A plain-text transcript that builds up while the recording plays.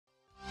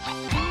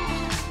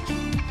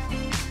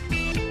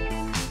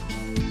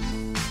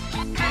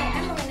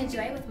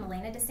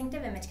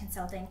Image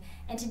Consulting,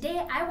 and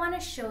today I want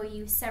to show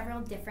you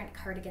several different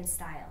cardigan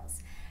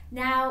styles.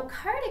 Now,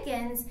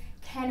 cardigans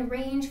can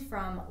range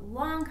from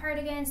long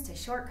cardigans to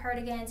short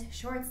cardigans,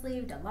 short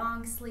sleeve to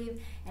long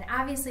sleeve, and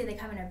obviously they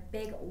come in a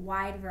big,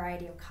 wide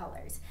variety of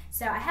colors.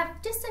 So I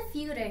have just a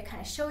few to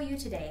kind of show you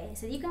today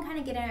so that you can kind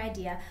of get an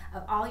idea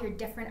of all your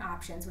different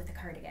options with a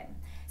cardigan.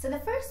 So the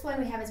first one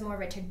we have is more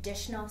of a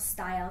traditional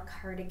style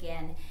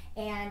cardigan,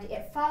 and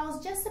it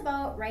falls just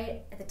about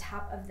right at the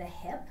top of the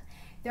hip.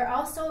 There are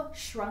also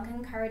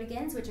shrunken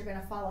cardigans, which are going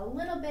to fall a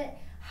little bit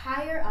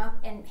higher up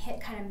and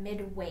hit kind of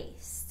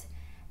mid-waist.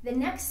 The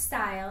next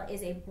style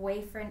is a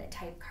boyfriend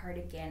type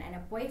cardigan, and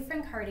a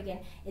boyfriend cardigan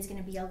is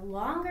going to be a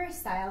longer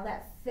style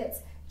that fits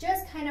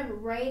just kind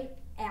of right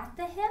at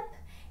the hip,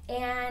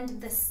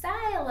 and the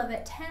style of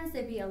it tends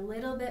to be a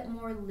little bit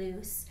more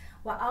loose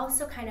while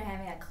also kind of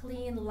having a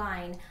clean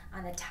line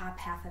on the top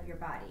half of your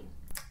body.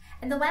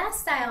 And the last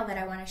style that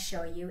I want to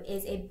show you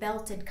is a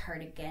belted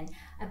cardigan.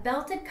 A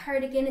belted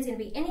cardigan is going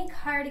to be any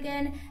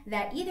cardigan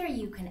that either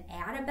you can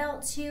add a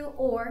belt to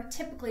or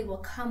typically will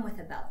come with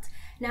a belt.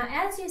 Now,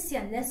 as you see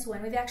on this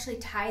one, we've actually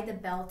tied the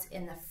belt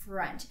in the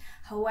front.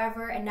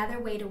 However,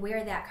 another way to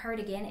wear that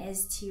cardigan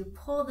is to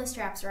pull the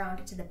straps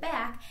around to the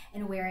back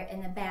and wear it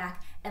in the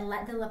back and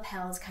let the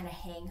lapels kind of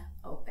hang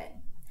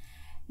open.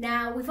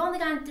 Now, we've only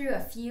gone through a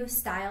few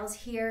styles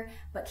here,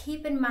 but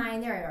keep in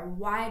mind there are a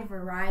wide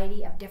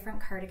variety of different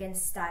cardigan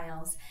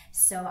styles.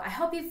 So I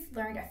hope you've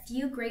learned a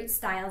few great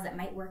styles that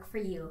might work for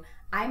you.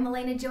 I'm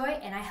Milena Joy,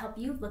 and I help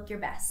you look your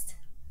best.